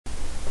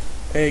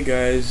Hey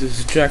guys, this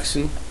is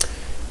Jackson.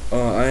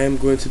 I am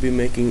going to be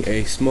making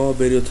a small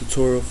video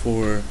tutorial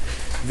for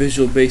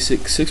Visual Basic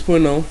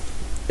 6.0.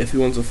 If you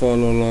want to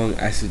follow along,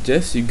 I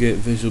suggest you get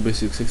Visual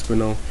Basic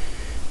 6.0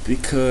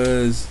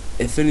 because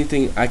if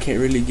anything, I can't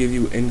really give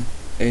you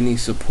any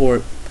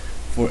support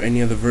for any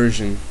other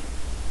version.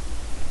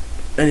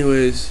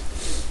 Anyways,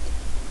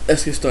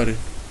 let's get started.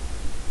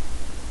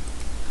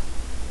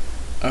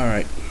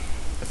 Alright,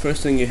 the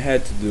first thing you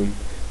had to do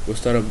was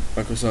start up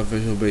Microsoft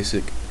Visual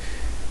Basic.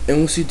 And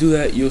once you do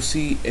that, you'll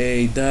see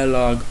a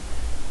dialog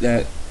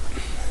that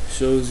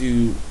shows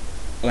you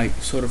like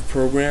sort of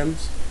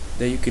programs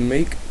that you can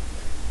make,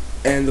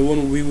 and the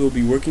one we will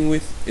be working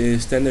with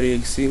is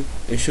standard.exe.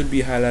 It should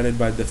be highlighted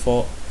by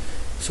default,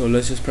 so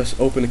let's just press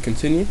open and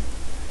continue.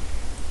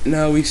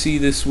 Now we see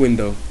this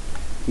window.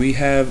 We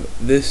have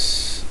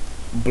this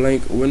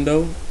blank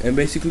window, and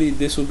basically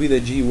this will be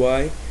the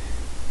GUI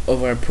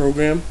of our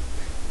program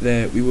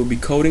that we will be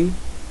coding,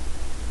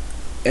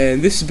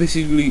 and this is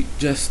basically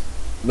just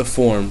the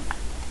form.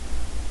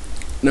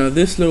 Now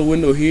this little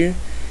window here,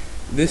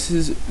 this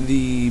is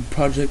the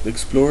Project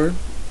Explorer.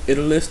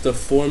 It'll list the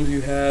forms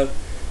you have,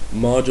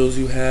 modules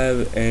you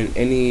have, and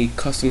any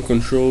custom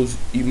controls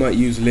you might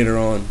use later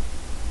on.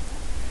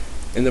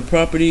 In the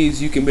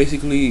properties, you can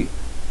basically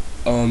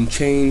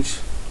change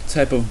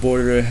type of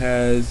border it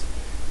has.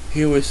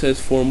 Here where it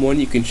says form 1,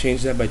 you can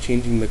change that by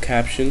changing the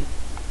caption.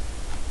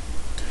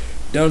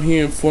 Down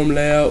here in form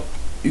layout,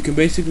 you can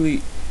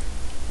basically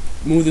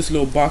move this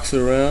little box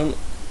around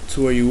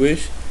to where you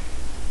wish,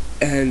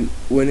 and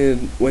when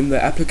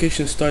the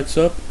application starts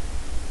up,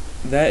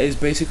 that is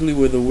basically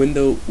where the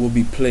window will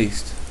be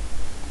placed.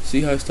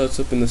 See how it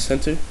starts up in the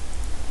center,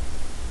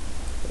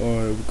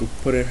 or we could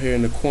put it here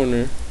in the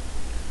corner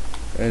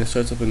and it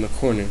starts up in the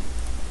corner.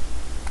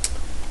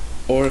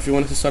 Or if you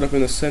want it to start up in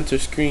the center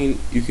screen,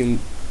 you can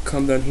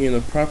come down here in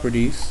the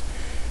properties,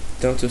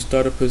 down to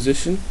startup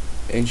position,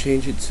 and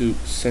change it to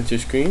center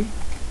screen.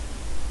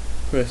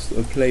 Press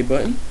the play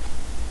button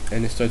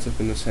and it starts up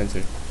in the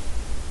center.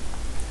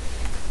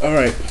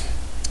 Alright,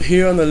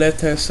 here on the left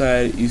hand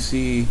side you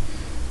see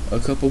a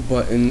couple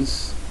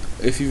buttons.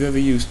 If you've ever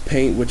used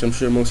Paint, which I'm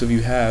sure most of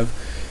you have,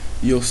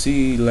 you'll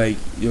see like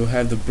you'll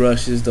have the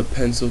brushes, the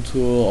pencil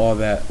tool, all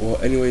that. Well,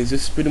 anyways,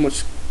 this is pretty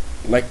much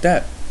like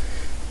that.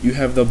 You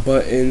have the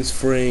buttons,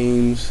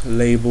 frames,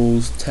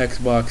 labels,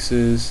 text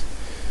boxes,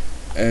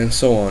 and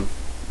so on.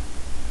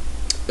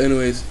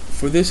 Anyways,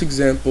 for this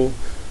example,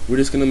 we're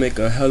just gonna make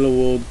a Hello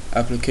World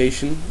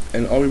application,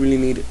 and all we really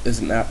need is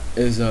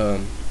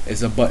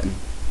a button.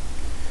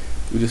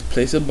 We just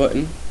place a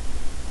button,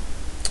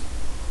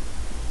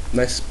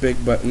 nice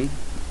big button,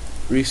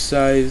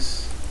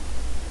 resize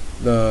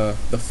the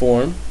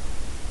form,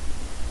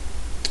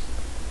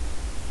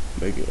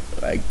 make it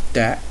like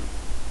that,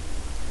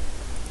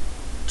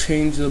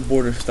 change the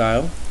border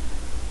style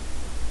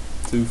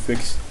to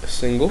fix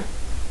single,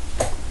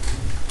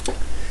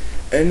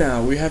 and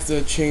now we have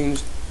to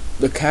change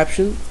the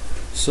caption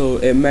so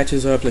it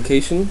matches our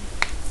application.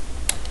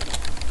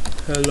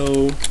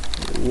 Hello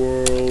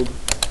World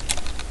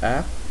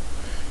app.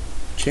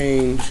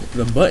 Change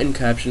the button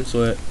caption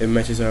so it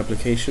matches our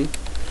application.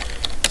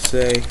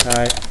 Say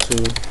hi to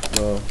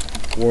the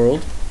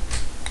world.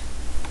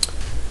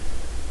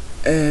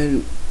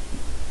 And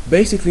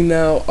basically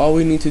now all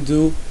we need to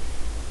do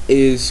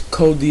is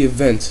code the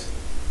event.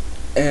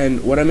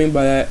 And what I mean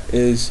by that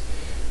is,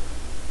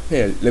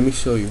 here, let me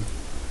show you.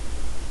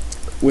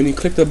 When you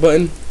click the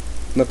button,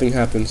 nothing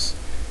happens.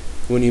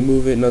 When you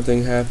move it,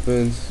 nothing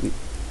happens.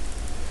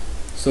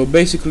 So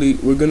basically,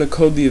 we're gonna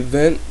code the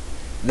event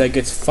that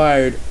gets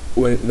fired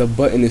when the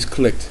button is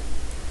clicked.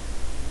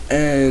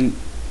 And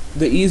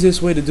the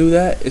easiest way to do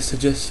that is to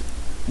just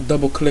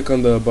double click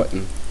on the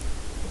button.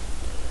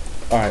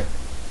 Alright,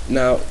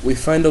 now we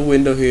find a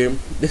window here.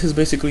 This is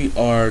basically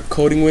our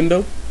coding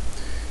window.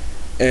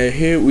 And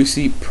here we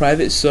see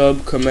private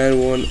sub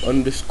command 1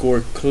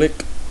 underscore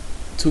click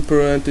 2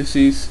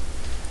 parentheses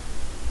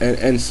and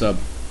end sub.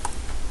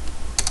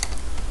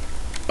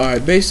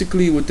 Alright,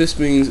 basically what this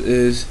means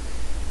is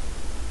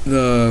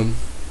the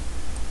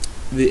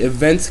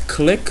event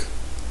click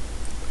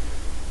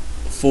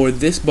for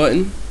this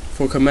button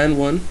for command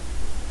 1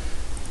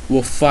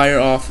 will fire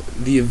off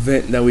the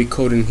event that we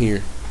code in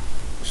here.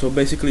 So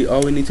basically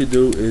all we need to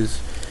do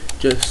is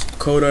just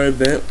code our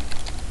event,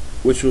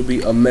 which will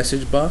be a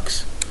message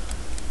box.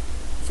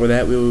 For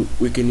that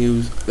we can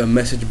use the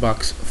message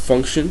box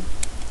function,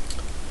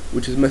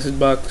 which is message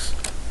box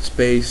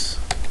space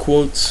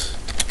quotes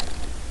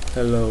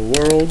hello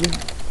world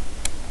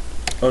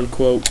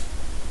unquote.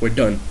 We're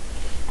done.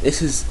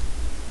 This is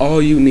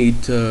all you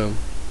need to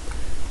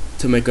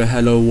make a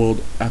Hello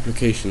World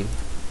application.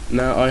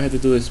 Now all I have to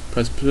do is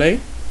press play,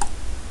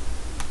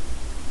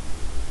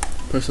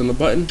 press on the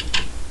button.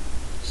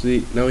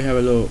 See, now we have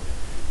a little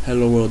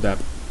Hello World app.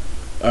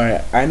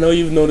 Alright, I know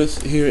you've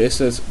noticed here it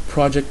says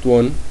Project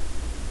 1.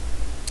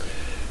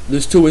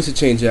 There's two ways to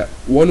change that.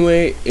 One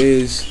way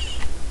is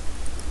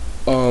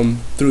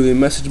through the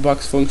message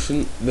box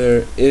function.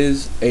 There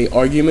is a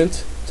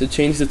argument to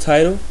change the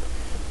title,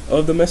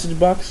 of the message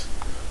box,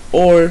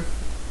 or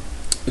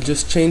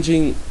just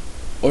changing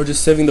or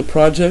just saving the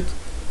project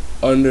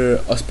under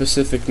a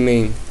specific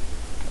name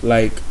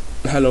like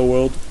hello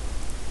world.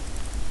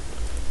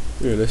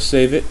 Here, let's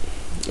save it.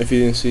 If you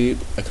didn't see it,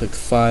 I click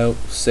file,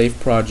 save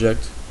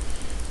project.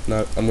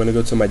 Now I'm gonna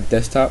go to my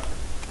desktop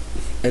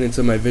and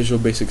into my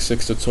Visual Basic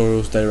 6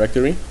 tutorials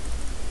directory,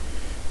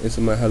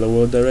 into my hello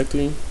world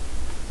directory,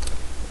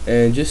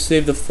 and just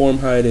save the form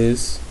how it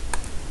is,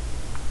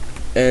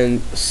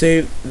 and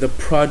save the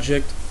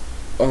project,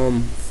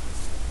 the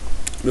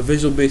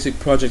Visual Basic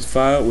project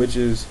file, which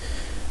is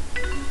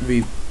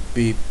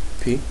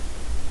VBP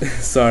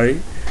sorry,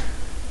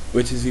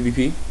 which is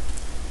VBP,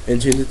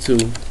 and change it to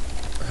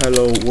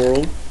hello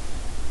world.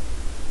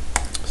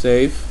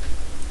 Save.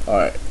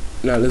 Alright,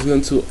 now let's go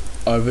into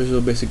our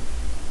Visual Basic.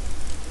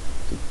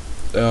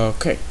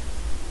 Okay,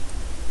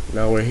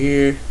 now we're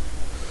here.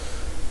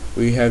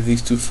 We have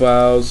these two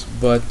files,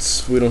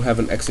 but we don't have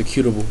an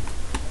executable.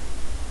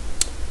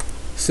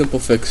 Simple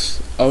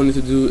fix. All we need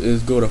to do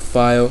is go to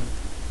file,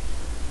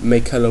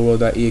 make hello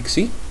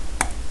world.exe,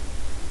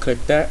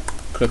 click that,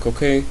 click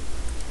OK,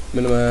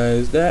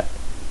 minimize that,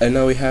 and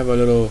now we have a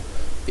little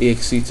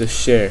exe to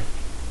share.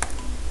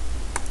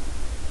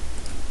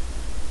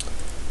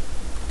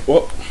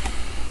 Well,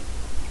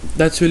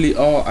 that's really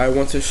all I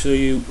want to show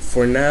you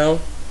for now.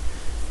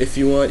 If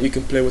you want, you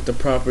can play with the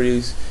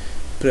properties,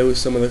 play with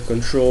some of the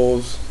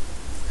controls,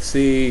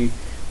 see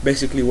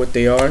basically what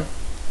they are.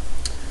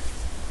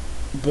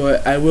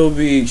 But I will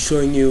be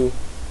showing you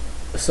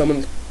some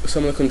of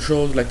the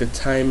controls, like the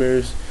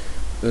timers,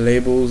 the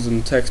labels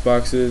and text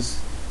boxes,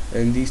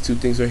 and these two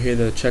things right here,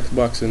 the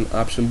checkbox and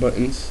option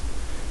buttons.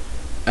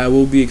 I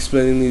will be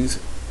explaining these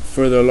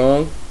further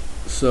along,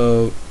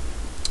 so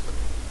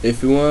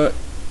if you want,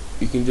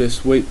 you can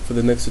just wait for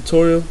the next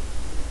tutorial,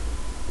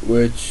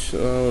 which I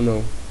don't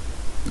know,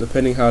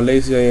 depending how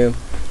lazy I am,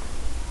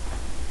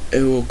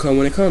 it will come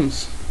when it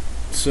comes.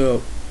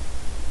 So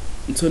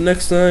until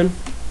next time,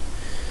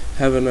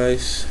 have a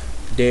nice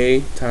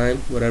day, time,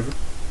 whatever,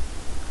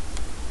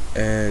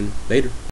 and later.